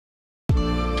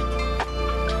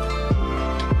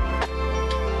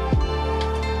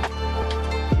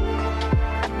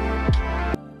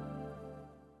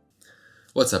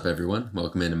What's up, everyone?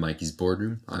 Welcome into Mikey's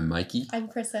Boardroom. I'm Mikey. I'm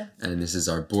Krissa. And this is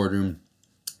our boardroom.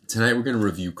 Tonight we're going to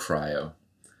review Cryo.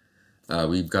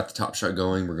 We've got the Top Shot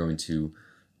going. We're going to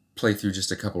play through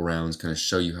just a couple rounds, kind of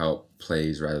show you how it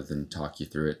plays rather than talk you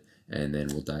through it, and then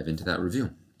we'll dive into that review.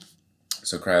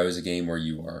 So Cryo is a game where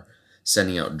you are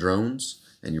sending out drones,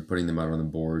 and you're putting them out on the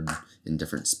board in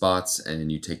different spots, and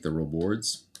you take the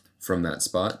rewards from that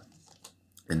spot.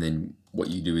 And then what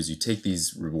you do is you take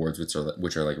these rewards,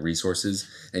 which are like resources,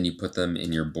 and you put them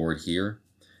in your board here,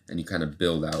 and you kind of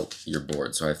build out your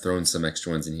board. So I've thrown some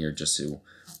extra ones in here just so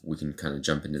we can kind of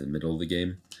jump into the middle of the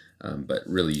game. But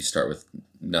really, you start with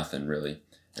nothing, really.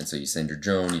 And so you send your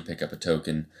drone, you pick up a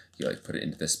token, you like put it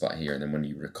into this spot here, and then when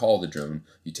you recall the drone,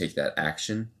 you take that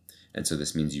action. And so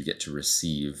this means you get to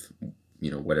receive,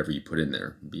 whatever you put in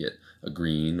there, be it a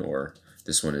green, or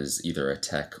this one is either a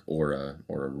tech or a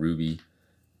ruby.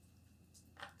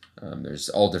 There's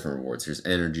all different rewards. Here's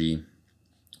energy,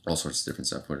 all sorts of different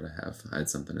stuff. What did I have? I had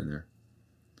something in there.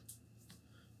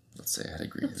 Let's say I had a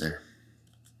green in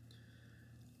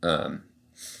there.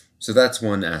 So that's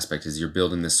one aspect, is you're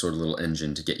building this sort of little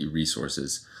engine to get you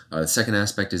resources. The second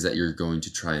aspect is that you're going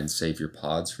to try and save your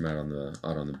pods from out on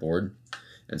the board.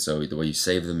 And so the way you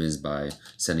save them is by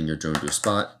sending your drone to a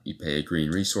spot. You pay a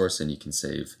green resource and you can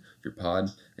save your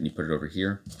pod, and you put it over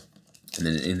here. And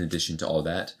then in addition to all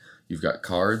that, you've got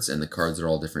cards, and the cards are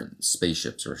all different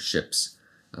spaceships or ships.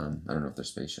 I don't know if they're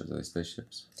spaceships. Are they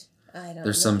spaceships? I don't know.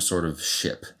 There's some sort of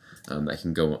ship that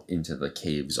can go into the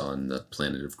caves on the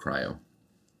planet of Cryo.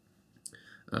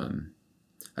 I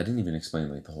didn't even explain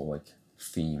like the whole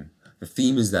theme. The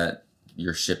theme is that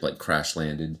your ship crash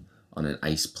landed on an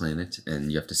ice planet,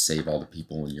 and you have to save all the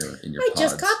people in your pods. I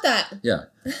just caught that. Yeah.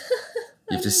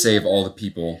 You have to save all the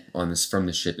people from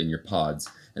the ship in your pods,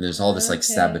 and there's all this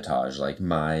sabotage,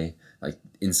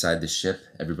 inside the ship,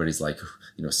 everybody's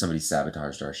somebody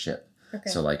sabotaged our ship. Okay.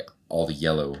 So all the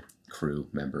yellow crew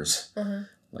members,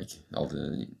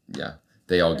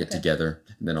 they all get together,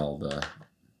 and then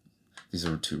these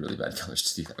are two really bad colors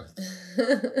to do that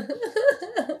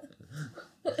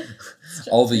with.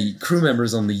 All the crew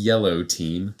members on the yellow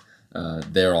team,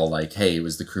 they're all hey, it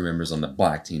was the crew members on the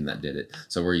black team that did it.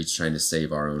 So we're each trying to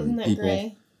save our own people.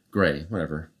 Gray? Gray,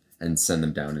 whatever. And send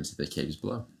them down into the caves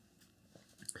below.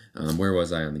 Where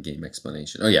was I on the game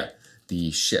explanation? Oh yeah,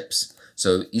 the ships.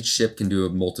 So each ship can do a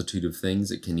multitude of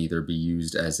things. It can either be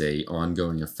used as an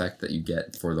ongoing effect that you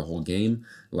get for the whole game,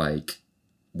 like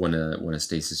when a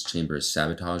stasis chamber is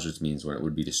sabotaged, which means when it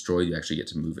would be destroyed, you actually get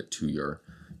to move it to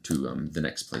the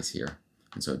next place here,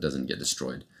 and so it doesn't get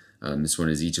destroyed. This one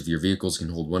is each of your vehicles can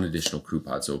hold one additional crew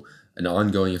pod, so an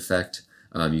ongoing effect.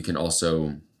 You can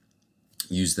also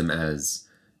use them as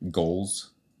goals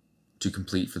to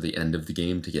complete for the end of the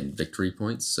game to get victory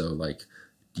points. So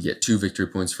you get 2 victory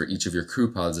points for each of your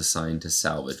crew pods assigned to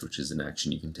salvage, which is an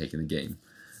action you can take in the game.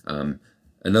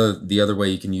 The other way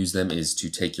you can use them is to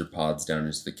take your pods down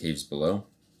into the caves below.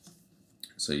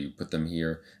 So you put them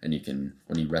here, and you can,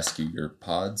 when you rescue your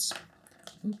pods,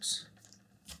 when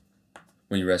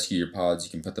you rescue your pods,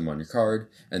 you can put them on your card,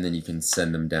 and then you can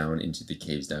send them down into the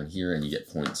caves down here, and you get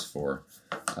points for,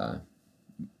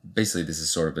 basically this is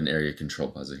sort of an area control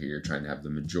puzzle here. You're trying to have the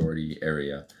majority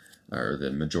area, or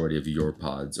the majority of your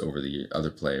pods over the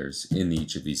other players in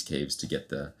each of these caves to get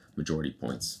the majority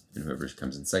points, and whoever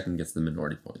comes in second gets the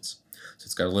minority points. So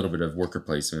it's got a little bit of worker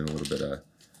placement, a little bit of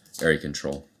area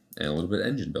control, and a little bit of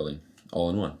engine building, all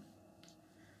in one.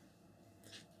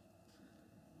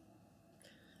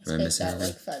 Am I missing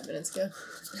that 5 minutes ago?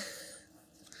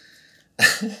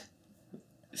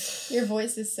 Your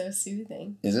voice is so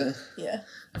soothing. Is it? Yeah.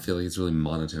 I feel like it's really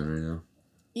monotone right now.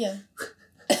 Yeah.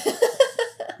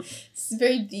 It's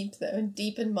very deep, though.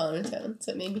 Deep and monotone,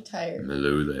 so it made me tired.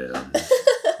 Hello there.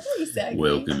 Exactly.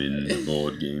 Welcome in the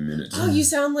board game minute. Oh, you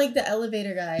sound like the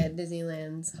elevator guy at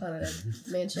Disneyland's Haunted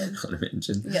Mansion. Haunted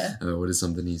Mansion? Yeah. What is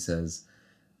something he says?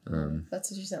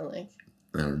 That's what you sound like.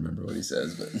 I don't remember what he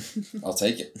says, but I'll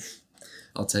take it.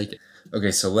 I'll take it.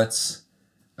 Okay, so let's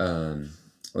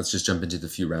just jump into the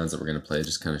few rounds that we're going to play,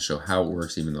 just kind of show how it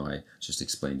works, even though I just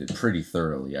explained it pretty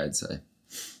thoroughly, I'd say.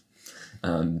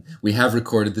 We have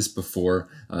recorded this before.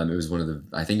 It was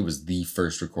I think it was the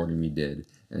first recording we did,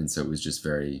 and so it was just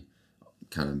very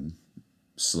kind of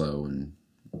slow, and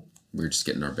we were just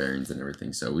getting our bearings and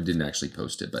everything, so we didn't actually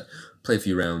post it, but play a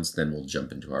few rounds, then we'll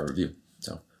jump into our review.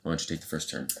 So why don't you take the first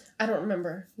turn? I don't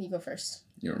remember. You go first.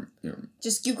 You don't.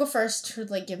 Just you go first to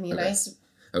give me a nice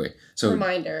so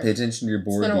reminder. Pay attention to your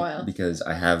board. It's been a while. Because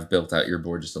I have built out your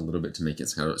board just a little bit to make it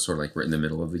sort of right in the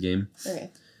middle of the game.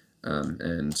 Okay.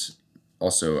 And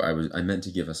also I meant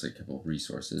to give us a couple of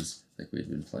resources, like we had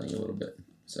been playing a little bit.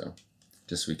 So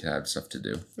Just so we can have stuff to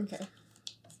do. Okay.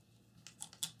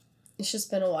 It's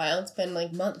just been a while. It's been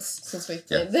like months since we've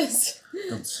played this.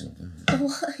 Don't say that.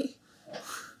 Why?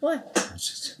 What?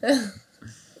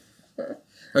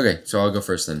 Okay, so I'll go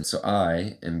first then. So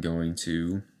I am going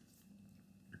to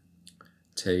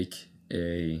take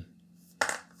a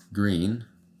green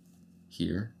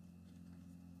here.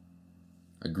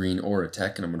 A green or a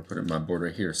tech, and I'm going to put it in my board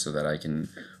right here so that I can,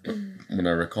 when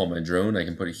I recall my drone, I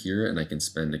can put it here and I can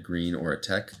spend a green or a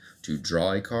tech to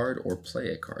draw a card or play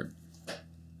a card.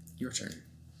 Your turn.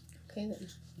 Okay then.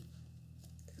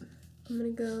 I'm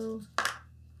going to go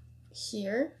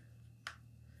here.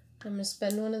 I'm going to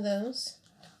spend one of those,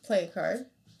 play a card,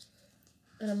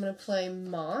 and I'm going to play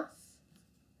Moth,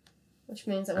 which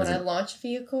means that when I launch a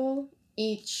vehicle,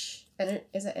 each,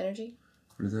 is that energy?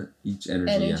 What is that? Each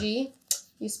energy, Energy.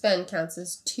 You spend counts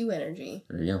as 2 energy.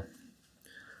 There you go.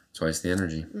 Twice the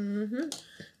energy. Mm-hmm.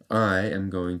 I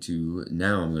am going to,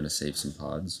 now I'm going to save some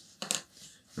pods. I'm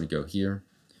going to go here,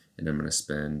 and I'm going to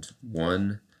spend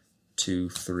 1, 2,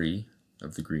 3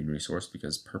 of the green resource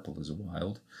because purple is a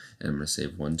wild. And I'm going to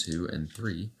save 1, 2, and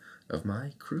 3 of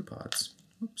my crew pods.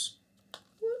 Oops.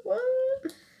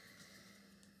 What?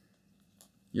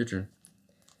 Your turn.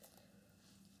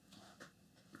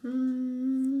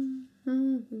 Mm-hmm.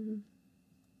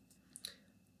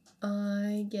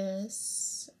 I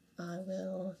guess I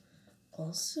will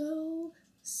also...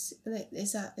 Is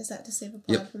that to save a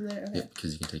pod from there? Okay. Yep,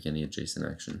 because you can take any adjacent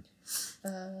action.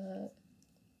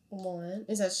 1.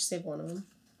 Is that to save one of them?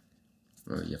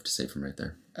 Oh, you have to save from right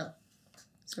there. Oh.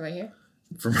 So right here?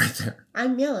 From right there.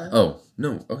 I'm yellow. Oh,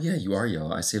 no. Oh, yeah, you are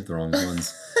yellow. I saved the wrong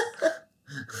ones.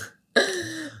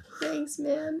 Thanks,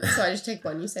 man. So I just take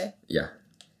 1, you say? Yeah.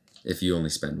 If you only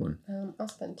spend 1. I'll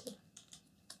spend 2.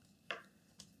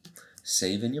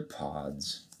 Saving your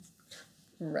pods.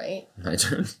 Right. My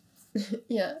turn.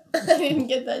 Yeah. I didn't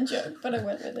get that joke, but I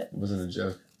went with it. It wasn't a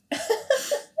joke.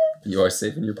 You are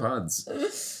saving your pods.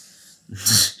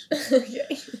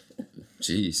 Okay.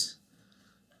 Jeez.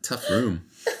 Tough room.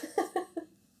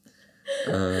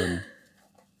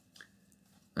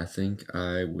 I think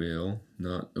I will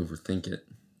not overthink it.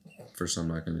 First, I'm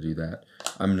not going to do that.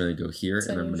 I'm going to go here,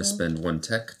 and I'm going to spend 1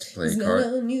 tech to play a card. It's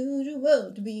not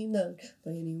unusual to be loved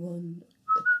by anyone.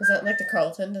 Is that like the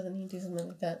Carlton? Doesn't he do something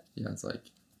like that? Yeah, it's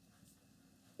like...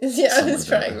 Yeah, I was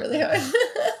trying really hard.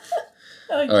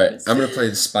 Alright, I'm going to play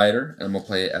the spider, and I'm going to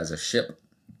play it as a ship.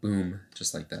 Boom,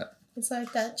 just like that. It's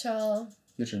like that, y'all.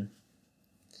 Your turn.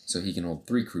 So he can hold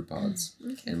 3 crew pods.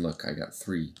 Okay. And look, I got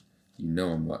 3. You know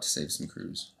I'm about to save some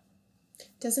crews.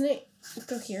 Doesn't it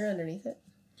go here underneath it?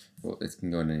 Well, it can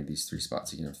go in any of these 3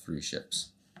 spots. You can have 3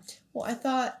 ships. Well, I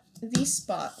thought these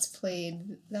spots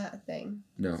played that thing.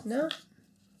 No. No?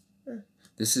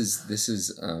 This is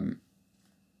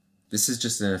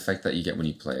just an effect that you get when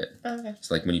you play it. Oh, okay.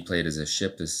 So like when you play it as a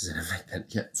ship, this is an effect that it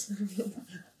gets.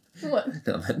 What?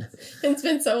 Nothing. It's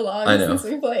been so long since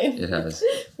we played. It has.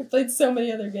 We played so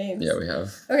many other games. Yeah, we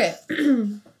have. Okay.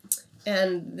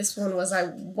 And this one was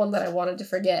one that I wanted to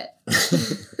forget.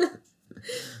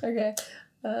 Okay.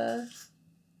 I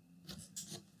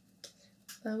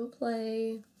will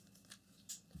play...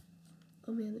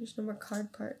 Oh man, there's no more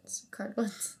card parts. Card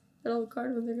ones. And all the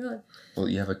card ones are gone. Well,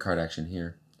 you have a card action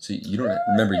here. So you don't...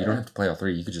 Remember, you don't have to play all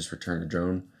 3. You could just return a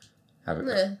drone. Have it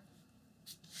go.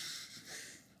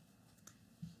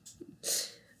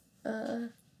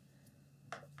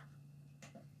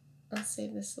 I'll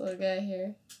save this little guy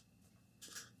here.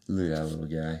 Look at that little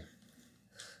guy.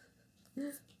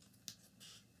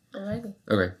 Alrighty.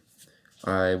 Okay.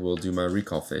 I will do my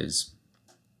recall phase.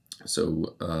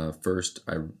 So first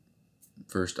I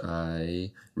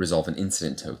resolve an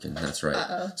incident token. That's right.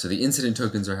 Uh-oh. So the incident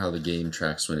tokens are how the game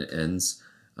tracks when it ends.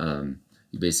 You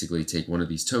basically take one of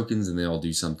these tokens and they all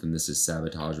do something. This is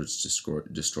sabotage, which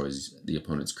destroys the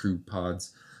opponent's crew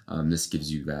pods. This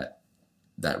gives you that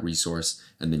resource,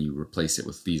 and then you replace it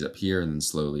with these up here, and then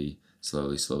slowly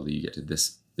you get to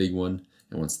this big one.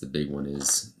 And once the big one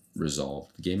is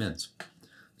resolved, the game ends.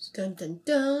 Dun dun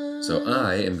dun. So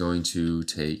I am going to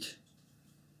take...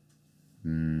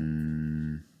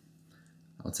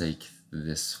 I'll take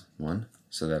this one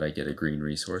so that I get a green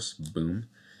resource. Boom.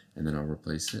 And then I'll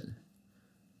replace it.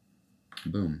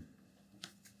 Boom.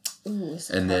 Ooh,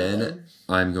 and then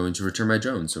I'm going to return my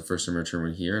drone. So first I'm going to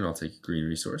return one here, and I'll take a green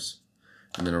resource.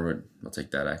 And then I'll take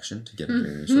that action to get a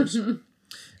green resource.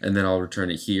 And then I'll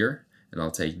return it here, and I'll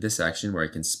take this action where I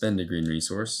can spend a green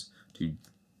resource to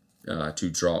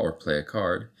draw or play a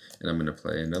card. And I'm going to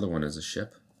play another one as a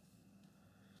ship.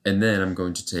 And then I'm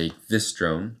going to take this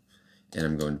drone, and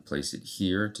I'm going to place it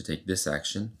here to take this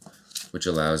action, which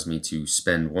allows me to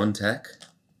spend 1 tech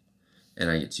And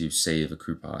I get to save a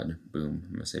crew pod. Boom.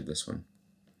 I'm going to save this one.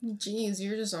 Jeez,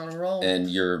 you're just on a roll. And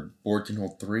your board can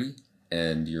hold 3,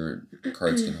 and your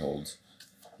cards can hold,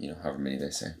 however many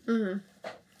they say. Mm-hmm.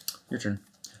 Your turn.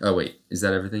 Oh, wait. Is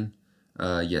that everything?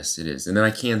 Yes, it is. And then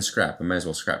I can scrap. I might as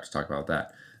well scrap to talk about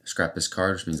that. Scrap this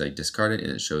card, which means I discard it,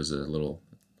 and it shows a little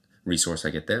resource I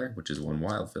get there, which is 1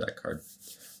 wild for that card.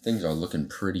 Things are looking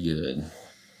pretty good.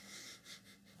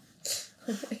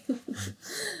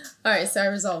 Alright, so I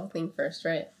resolve a thing first,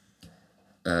 right?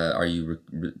 Are you...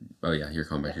 oh, yeah, you're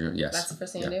calling back. Yes. That's the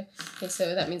first thing I do. Okay,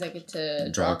 so that means I get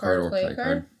to draw a card or play a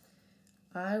card.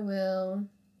 I will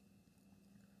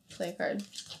play a card.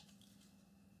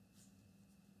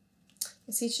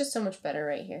 See, it's just so much better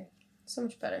right here. So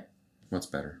much better. What's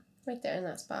better? Right there in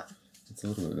that spot. It's a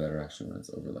little bit better, actually, when it's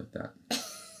over like that.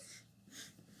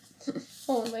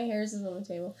 Oh, my hair is on the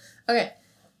table. Okay.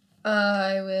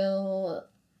 I will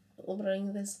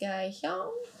bring this guy here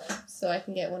so I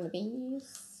can get one of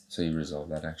these. So you resolve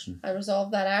that action? I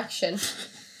resolve that action.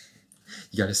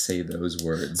 You gotta say those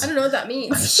words. I don't know what that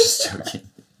means. I'm just joking.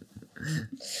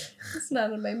 It's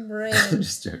not in my brain. I'm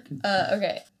just joking.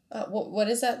 Okay. What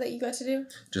is that you got to do?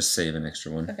 Just save an extra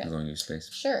one, okay. As long as you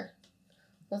space. Sure.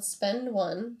 Let's spend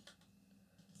 1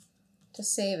 to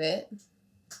save it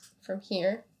from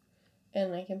here,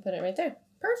 and I can put it right there.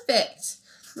 Perfect!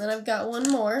 Then I've got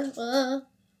 1 more.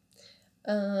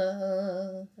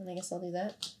 And I guess I'll do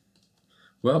that.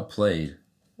 Well played.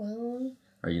 Well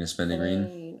Are you going to spend a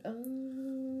green?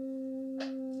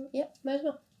 Yep, might as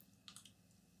well.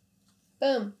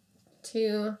 Boom.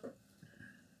 2...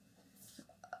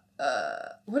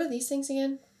 what are these things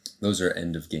again? Those are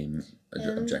end of game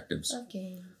objectives. Of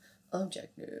game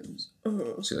objectives.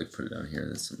 So you put it down here.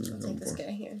 That's something I'll take this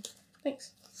guy here.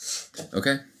 Thanks.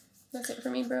 Okay. That's it for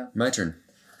me, bro. My turn.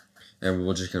 And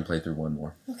we're just going to play through 1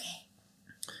 more. Okay.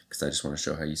 Because I just want to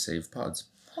show how you save pods.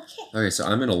 Okay. Okay, so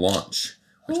I'm going to launch,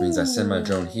 which means I send my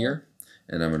drone here.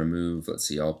 And I'm going to move, let's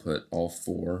see, I'll put all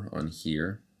 4 on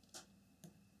here.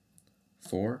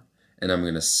 4. And I'm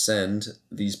going to send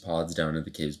these pods down to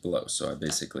the caves below. So I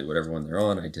basically, whatever one they're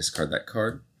on, I discard that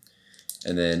card.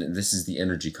 And then this is the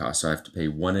energy cost. So I have to pay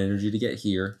 1 energy to get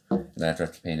here. And I have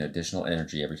to pay an additional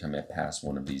energy every time I pass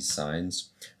one of these signs.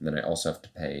 And then I also have to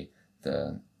pay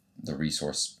the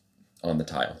resource on the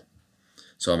tile.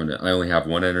 So I only have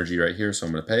 1 energy right here, so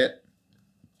I'm going to pay it.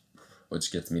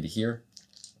 Which gets me to here.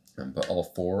 And put all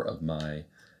 4 of my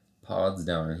pods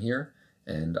down in here.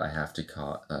 And I have to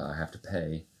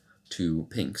pay 2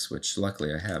 pinks, which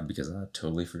luckily I have because I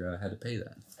totally forgot I had to pay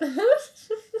that.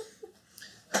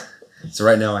 So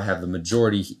right now I have the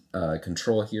majority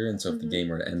control here, and so if the game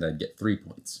were to end, I'd get 3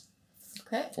 points.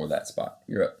 Okay. For that spot.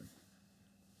 You're up.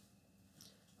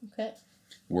 Okay.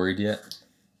 Worried yet?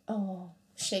 Oh,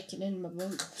 shaking in my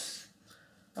boots.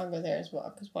 I'll go there as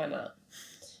well, because why not?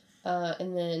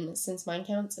 And then since mine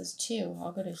counts as 2,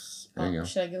 I'll go to... There you go.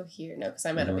 Should I go here? No, because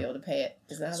I might not be able to pay it.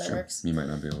 Isn't that how that works? You might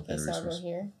not be able to pay the so resource. I'll go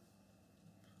here.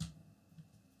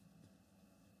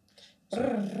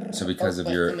 So because of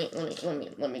your...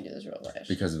 Let me do this real quick.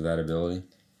 Because of that ability?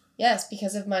 Yes,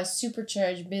 because of my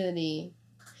supercharged ability.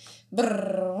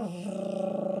 Now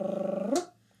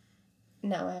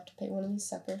I have to pay one of these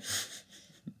suckers.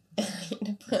 And I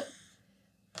need to put...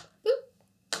 Boop.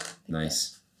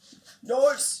 Nice.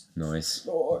 Nice. Nice.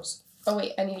 Nice. Oh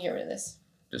wait, I need to get rid of this.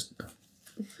 Just...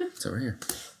 It's over here.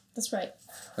 That's right.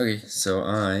 Okay, so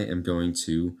I am going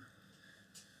to...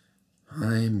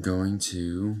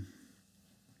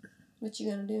 What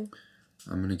you gonna do?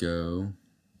 I'm gonna go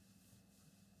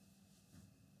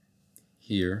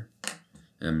here,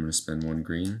 and I'm gonna spend 1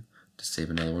 green to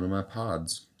save another one of my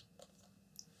pods.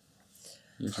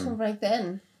 Your turn. All right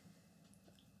then.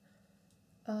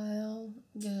 I'll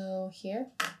go here,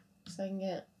 so I can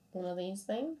get one of these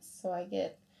things. So I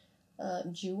get a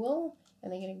jewel,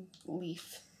 and I get a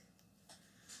leaf.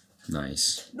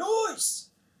 Nice. Nice!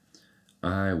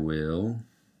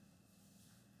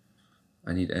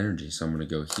 I need energy, so I'm going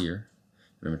to go here.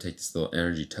 And I'm going to take this little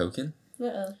energy token.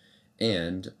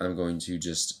 And I'm going to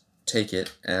just take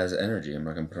it as energy. I'm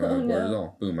not going to put it on my board at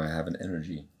all. Boom, I have an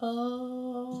energy.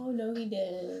 Oh, no he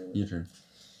didn't. Your turn.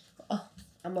 Oh,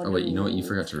 wait, you know what? You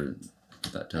forgot to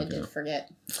put that token. I did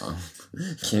forget. Oh,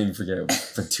 can't even forget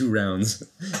for 2 rounds,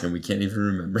 and we can't even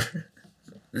remember.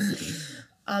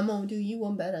 I'm going to do you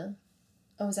one better.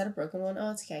 Oh, is that a broken one? Oh,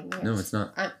 it's okay. No, it's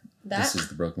not. This is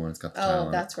the broken one. It's got the tile on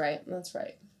it. That's right. That's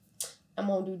right. I'm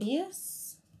going to do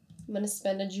this. I'm going to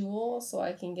spend a jewel so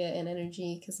I can get an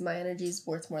energy because my energy is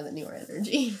worth more than your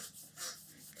energy.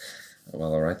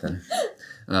 Well, all right then.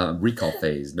 Recall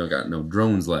phase. Got no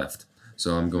drones left.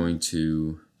 So I'm going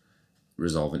to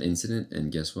resolve an incident,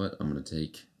 and guess what? I'm going to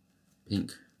take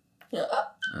pink.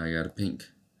 I got a pink.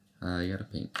 I got a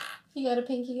pink. You got a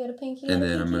pink, you got a pink, you got and a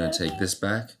then pink, I'm going to take this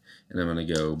back, and I'm going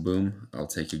to go, boom, I'll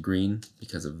take a green.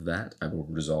 Because of that, I will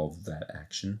resolve that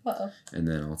action. Uh-oh. And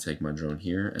then I'll take my drone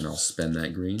here, and I'll spend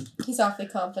that green. He's awfully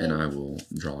confident. And I will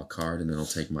draw a card, and then I'll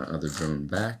take my other drone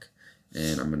back,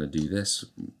 and I'm going to do this,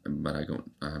 but I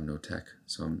have no tech.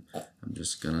 So I'm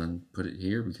just going to put it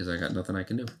here because I got nothing I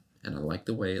can do. And I like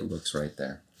the way it looks right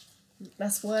there.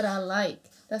 That's what I like.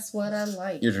 That's what I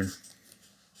like. Your turn.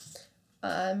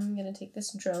 I'm going to take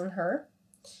this drone, her,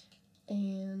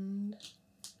 and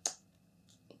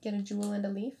get a jewel and a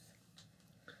leaf.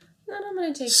 Then I'm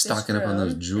going to take Stocking this up on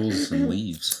those jewels and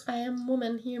leaves. I am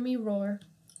woman, hear me roar.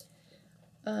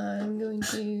 I'm going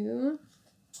to...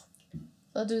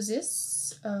 I'll do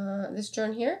this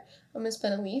drone here. I'm going to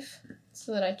spend a leaf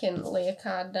so that I can lay a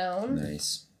card down.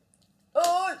 Nice.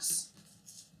 Oh, it's...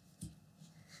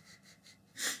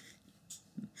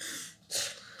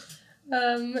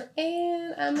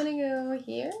 and I'm gonna go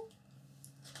here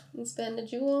and spend a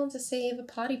jewel to save a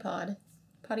potty pod.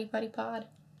 Potty pod.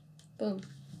 Boom.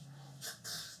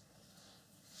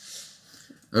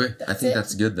 Okay, I think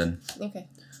that's good then. Okay.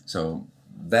 So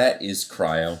that is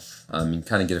Cryo. You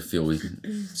kind of get a feel. We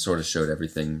sort of showed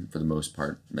everything for the most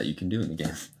part that you can do in the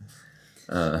game.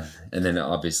 And then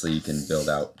obviously you can build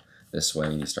out this way,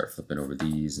 and you start flipping over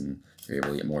these, and you're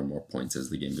able to get more and more points as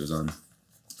the game goes on,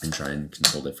 and try and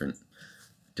control different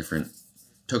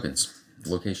tokens,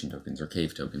 location tokens or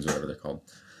cave tokens, whatever they're called.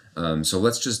 So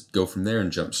let's just go from there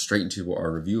and jump straight into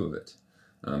our review of it.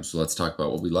 So let's talk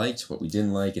about what we liked, what we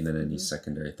didn't like, and then any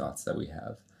secondary thoughts that we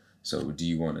have. So do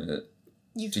you want to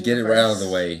get it right out of the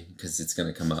way, because it's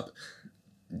going to come up?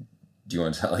 Do you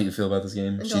want to tell how you feel about this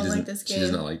game? I don't like this game. She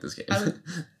does not like this game.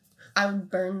 I would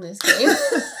burn this game.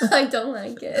 I don't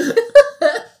like it.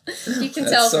 You can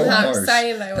tell from how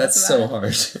excited I was. That's so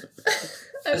harsh.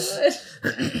 I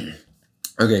would.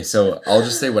 Okay, so I'll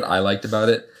just say what I liked about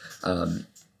it.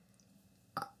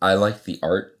 I like the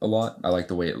art a lot. I like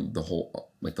the way the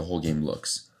whole game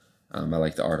looks. I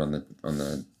like the art on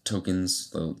the tokens,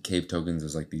 the cave tokens.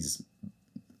 There's like these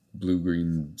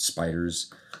blue-green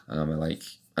spiders. I don't know.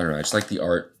 I just like the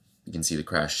art. You can see the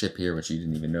crashed ship here, which you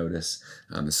didn't even notice.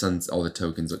 The suns, all the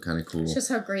tokens look kind of cool. It's just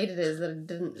how great it is that I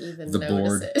didn't even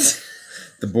notice it.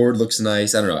 The board looks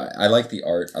nice. I don't know. I like the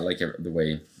art. I like the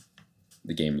way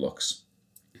the game looks.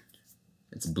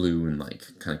 It's blue and like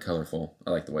kind of colorful.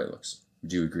 I like the way it looks.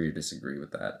 Do you agree or disagree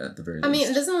with that at the very least? I mean,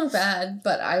 it doesn't look bad,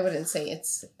 but I wouldn't say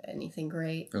it's anything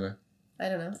great. Okay. I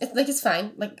don't know. It's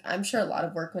fine. Like, I'm sure a lot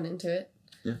of work went into it.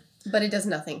 Yeah. But it does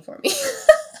nothing for me.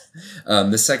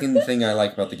 The second thing I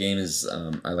like about the game is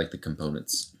I like the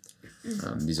components.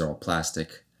 These are all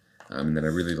plastic. And then I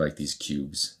really like these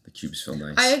cubes. The cubes feel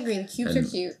nice. I agree. The cubes are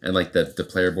cute. And like the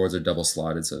player boards are double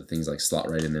slotted, so things like slot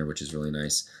right in there, which is really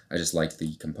nice. I just like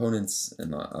the components,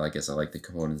 and I guess I like the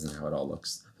components and how it all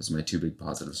looks. Those are my two big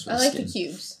positives for this game. I like the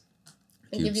cubes.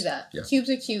 I give you that. Yeah. Cubes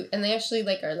are cute, and they actually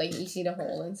are easy to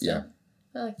hold and stuff.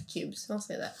 Yeah. I like the cubes. I'll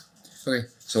say that. Okay,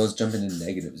 so let's jump into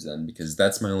negatives then, because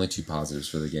that's my only two positives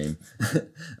for the game.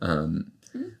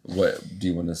 What do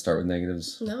you want to start with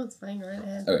negatives? No, it's fine. Right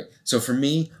ahead. Okay, so for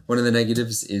me, one of the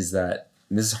negatives is that,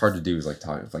 and this is hard to do, is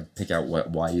pick out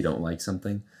why you don't like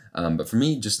something. But for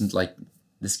me, just like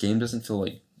this game doesn't feel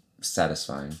like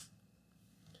satisfying.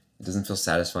 It doesn't feel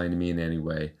satisfying to me in any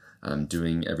way.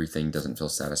 Doing everything doesn't feel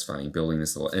satisfying. Building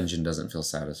this little engine doesn't feel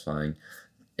satisfying.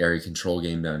 Area control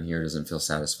game down here doesn't feel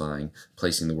satisfying.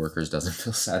 Placing the workers doesn't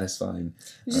feel satisfying.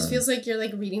 It just feels like you're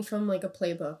reading from a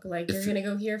playbook. You're gonna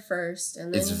go here first,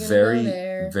 and then it's you're gonna go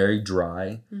there. Very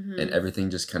dry, and everything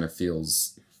just kind of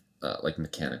feels like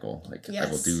mechanical. Yes.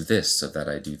 I will do this so that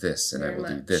I do this, and I will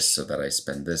do this so that I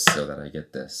spend this so that I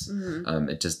get this.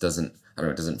 It just doesn't. I don't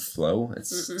know. It doesn't flow.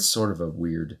 It's sort of a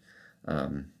weird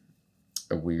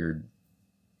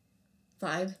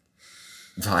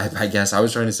vibe, I guess. I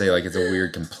was trying to say it's a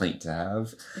weird complaint to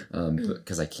have,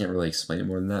 because I can't really explain it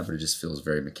more than that, but it just feels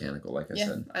very mechanical, like I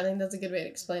said. I think that's a good way to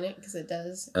explain it, because it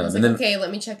does. I was okay,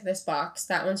 let me check this box.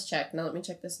 That one's checked. Now let me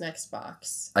check this next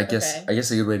box. I guess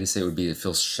a good way to say it would be it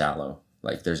feels shallow.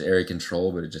 There's area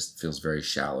control, but it just feels very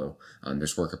shallow.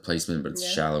 There's worker placement, but it's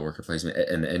shallow worker placement,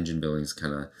 and the engine building is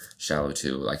kind of shallow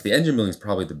too. The engine building is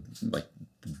probably the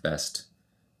best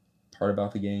part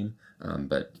about the game,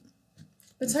 but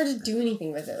it's hard to do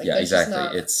anything with it. Yeah, exactly.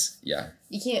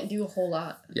 You can't do a whole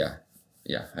lot. Yeah,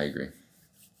 I agree.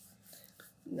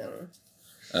 No.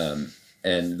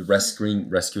 and the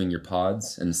rescuing your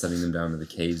pods and sending them down to the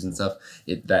caves and stuff,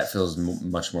 that feels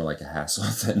much more like a hassle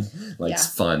than like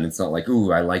fun. It's not like,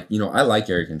 ooh, I like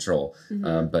area control,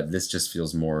 but this just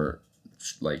feels more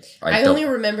like I only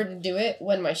remember to do it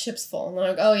when my ship's full. And I'm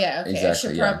like, oh yeah, okay, exactly, I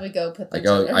should probably go put them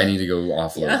like, I need to go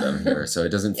offload them here. So it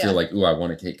doesn't feel like, ooh, I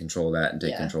want to take control of that and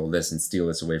take control of this and steal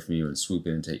this away from you and swoop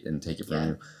in and take it from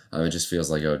you. It just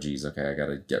feels like, oh geez, okay, I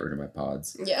gotta get rid of my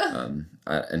pods. Yeah.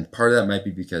 And part of that might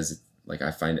be because like I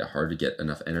find it hard to get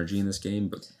enough energy in this game,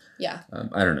 but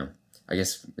I don't know. I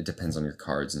guess it depends on your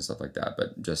cards and stuff like that,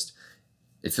 but just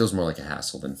it feels more like a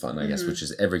hassle than fun, I guess, which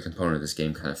is every component of this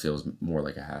game kind of feels more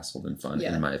like a hassle than fun,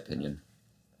 in my opinion.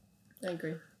 I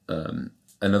agree.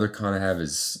 Another con I have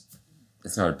is,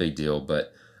 it's not a big deal,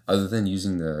 but other than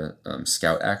using the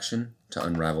scout action to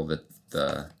unravel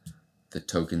the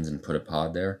tokens and put a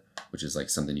pod there, which is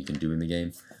like something you can do in the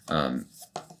game,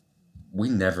 we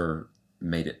never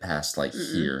made it past like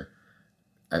here.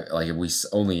 Like we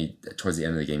only towards the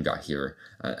end of the game got here,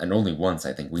 and only once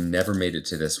I think we never made it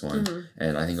to this one,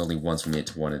 and I think only once we made it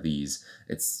to one of these.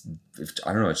 I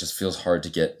don't know. It just feels hard to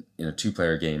get in a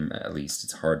 2-player game. At least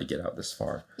it's hard to get out this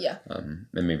far. Yeah. And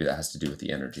maybe that has to do with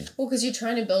the energy. Well, because you're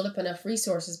trying to build up enough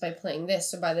resources by playing this,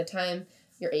 so by the time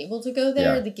you're able to go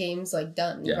there, the game's like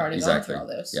done. You've already gone through all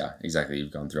those. Yeah, exactly.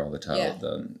 You've gone through all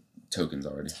the tokens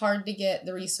already. It's hard to get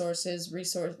the resources.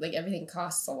 Like everything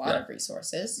costs a lot of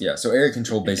resources. Yeah, so area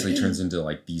control basically turns into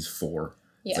like these 4.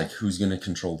 Yeah. It's like who's going to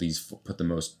control these, put the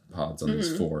most pods on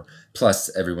these 4.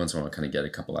 Plus, every once in a while, kind of get a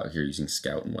couple out here using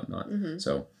scout and whatnot.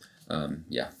 So,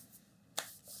 yeah.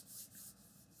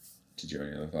 Did you have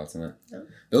any other thoughts on that? No.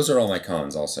 Those are all my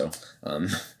cons also.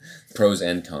 Pros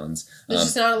and cons. There's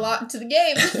just not a lot to the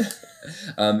game.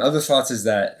 Other thoughts is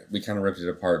that we kind of ripped it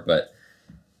apart, but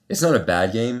it's not a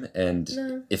bad game,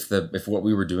 and if what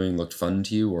we were doing looked fun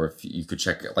to you, or if you could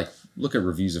look at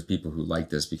reviews of people who like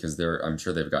this, because I'm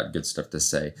sure they've got good stuff to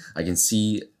say. I can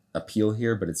see appeal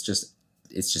here, but it's just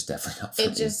definitely not for me.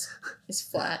 It's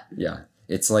flat. Yeah,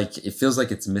 it feels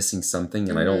like it's missing something,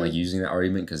 and I don't like using that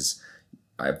argument because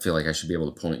I feel like I should be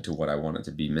able to point to what I want it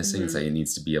to be missing and say it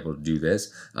needs to be able to do this.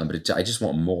 But I just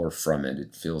want more from it.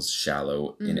 It feels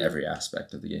shallow in every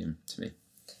aspect of the game to me.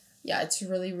 Yeah, it's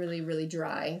really, really, really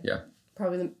dry. Yeah.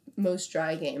 Probably the most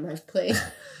dry game I've played.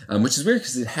 Which is weird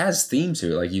because it has theme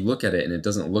to it. Like, you look at it and it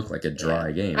doesn't look like a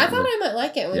dry game. I thought I might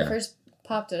like it when we first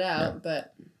popped it out,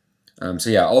 but... so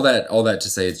yeah, all that to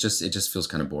say, it just feels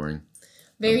kind of boring.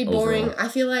 Very boring. Overall. I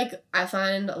feel like I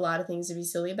find a lot of things to be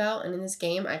silly about, and in this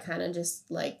game, I kind of just,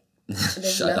 like...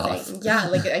 There's Shut nothing. off. Yeah,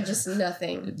 like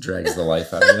nothing. It drags the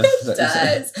life out of you. It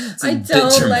does. I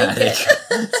don't like it.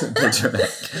 It's a bit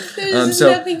dramatic. There's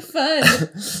nothing fun.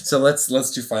 So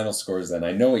let's do final scores then.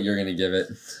 I know what you're gonna give it.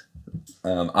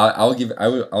 I'll give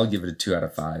it a 2 out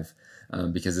of 5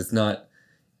 because it's not.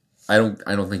 I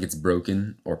don't think it's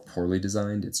broken or poorly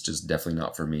designed. It's just definitely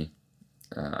not for me.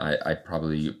 I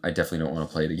definitely don't want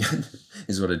to play it again.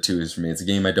 Is what a 2 is for me. It's a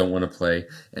game I don't want to play,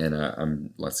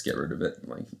 and let's get rid of it.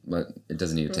 Like, it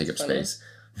doesn't need to take up space.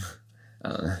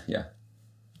 Yeah.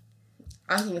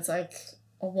 I think it's like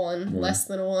a 1, less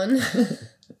than a 1.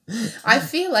 I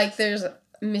feel like there's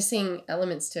missing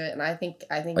elements to it, and I think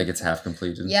like it's half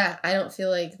completed. Yeah, I don't feel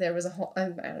like there was a whole. I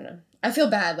don't know. I feel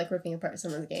bad like ripping apart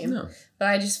someone's game. No. But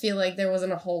I just feel like there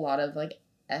wasn't a whole lot of like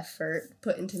effort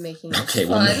put into making it fun.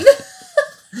 Well,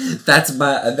 that's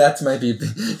my be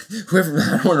whoever,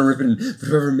 I don't want to rip it, but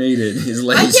whoever made it is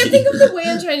lazy. I can't think of the way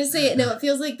I'm trying to say it. No, it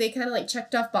feels like they kind of like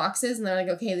checked off boxes and they're like,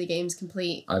 okay, the game's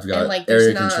complete. I've got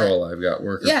area control. I've got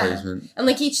worker placement. And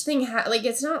like each thing like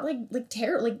it's not like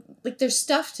terrible. Like there's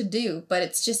stuff to do, but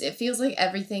it's just it feels like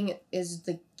everything is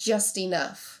like just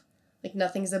enough. Like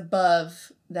nothing's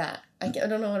above that. I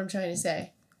don't know what I'm trying to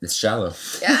say. It's shallow.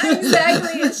 Yeah,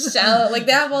 exactly. It's shallow. Like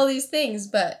they have all these things,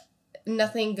 but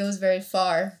nothing goes very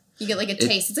far. You get like a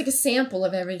taste. It's like a sample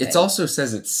of everything. It also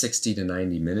says it's 60 to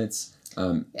 90 minutes.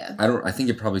 Yeah. I think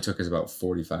it probably took us about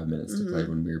 45 minutes to play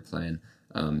when we were playing.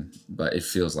 But it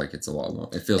feels like it's a lot long.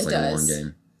 It feels like a long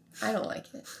game. I don't like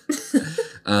it.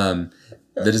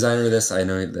 The designer of this, I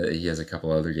know that he has a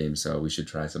couple other games, so we should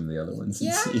try some of the other ones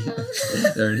and see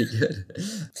if they're any good.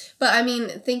 But I mean,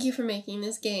 thank you for making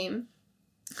this game.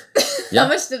 How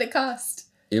much did it cost?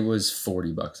 It was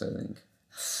 $40, I think.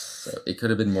 So it could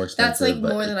have been more expensive. That's like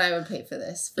more than I would pay for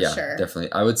this, for sure. Yeah,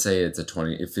 definitely. I would say it's a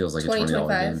 20. It feels like a $20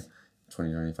 game.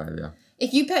 20-25, yeah.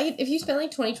 If you spent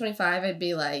like $20-25, I'd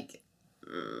be like,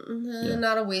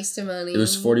 not a waste of money. It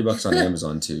was $40 on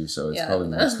Amazon too, so it's probably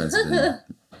more expensive than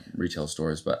retail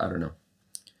stores, but I don't know.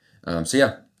 So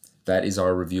yeah, that is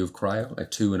our review of Cryo, a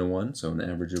 2 and a 1, so an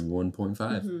average of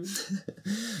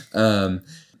 1.5.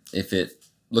 if it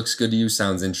looks good to you,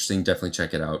 sounds interesting, definitely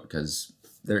check it out because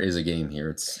there is a game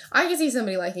here. I can see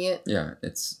somebody liking it. Yeah,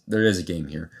 there is a game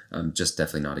here. Just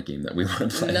definitely not a game that we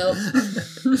want to play. Nope.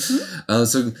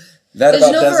 So there's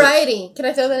no variety. Can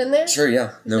I throw that in there? Sure,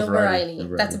 yeah. No variety.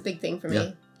 That's a big thing for me.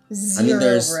 Yeah. Zero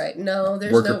variety. No,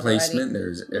 there's worker no placement.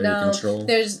 variety. There's area control.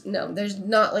 There's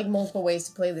not like multiple ways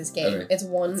to play this game. Okay. It's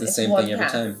one. It's the same thing every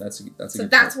time. That's a so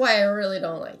good that's point. why I really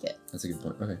don't like it. That's a good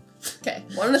point. Okay. Okay.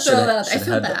 Wanted to throw that out there. I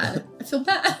feel bad. I feel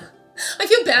bad. I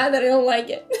feel bad that I don't like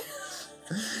it.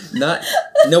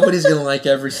 Nobody's gonna like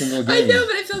every single game. I know,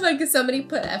 but I feel like somebody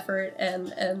put effort and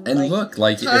like, look,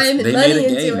 like time they made a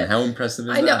game. How impressive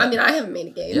is that? I know. I mean, I haven't made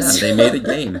a game. Yeah, so. they made a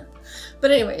game.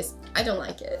 But anyways, I don't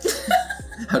like it.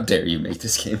 How dare you make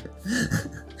this game?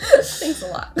 Thanks a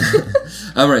lot.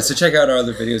 Alright, so check out our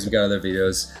other videos. We got other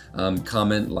videos.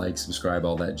 Comment, like, subscribe,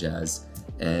 all that jazz.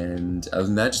 And other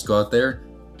than that, just go out there,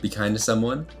 be kind to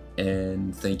someone,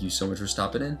 and thank you so much for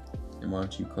stopping in. And why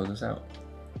don't you close us out?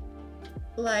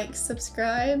 Like,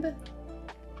 subscribe.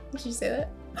 Did you say that?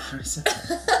 I already said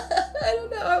that. I don't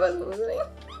know. I wasn't listening.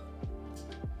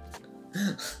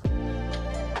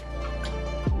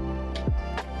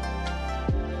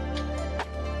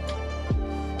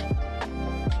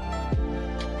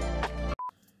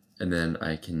 And then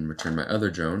I can return my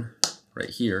other drone right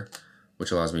here,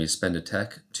 which allows me to spend a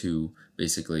tech to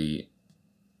basically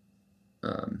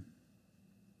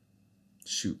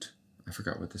shoot. I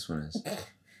forgot what this one is.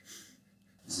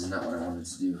 This is not what I wanted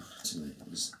to do tonight. I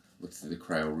just looked through the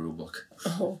Cryo rulebook.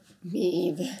 Oh, me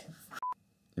either.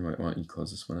 Why don't you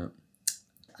close this one out?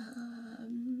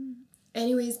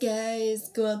 Anyways, guys,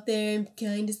 go out there and be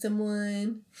kind to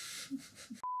someone.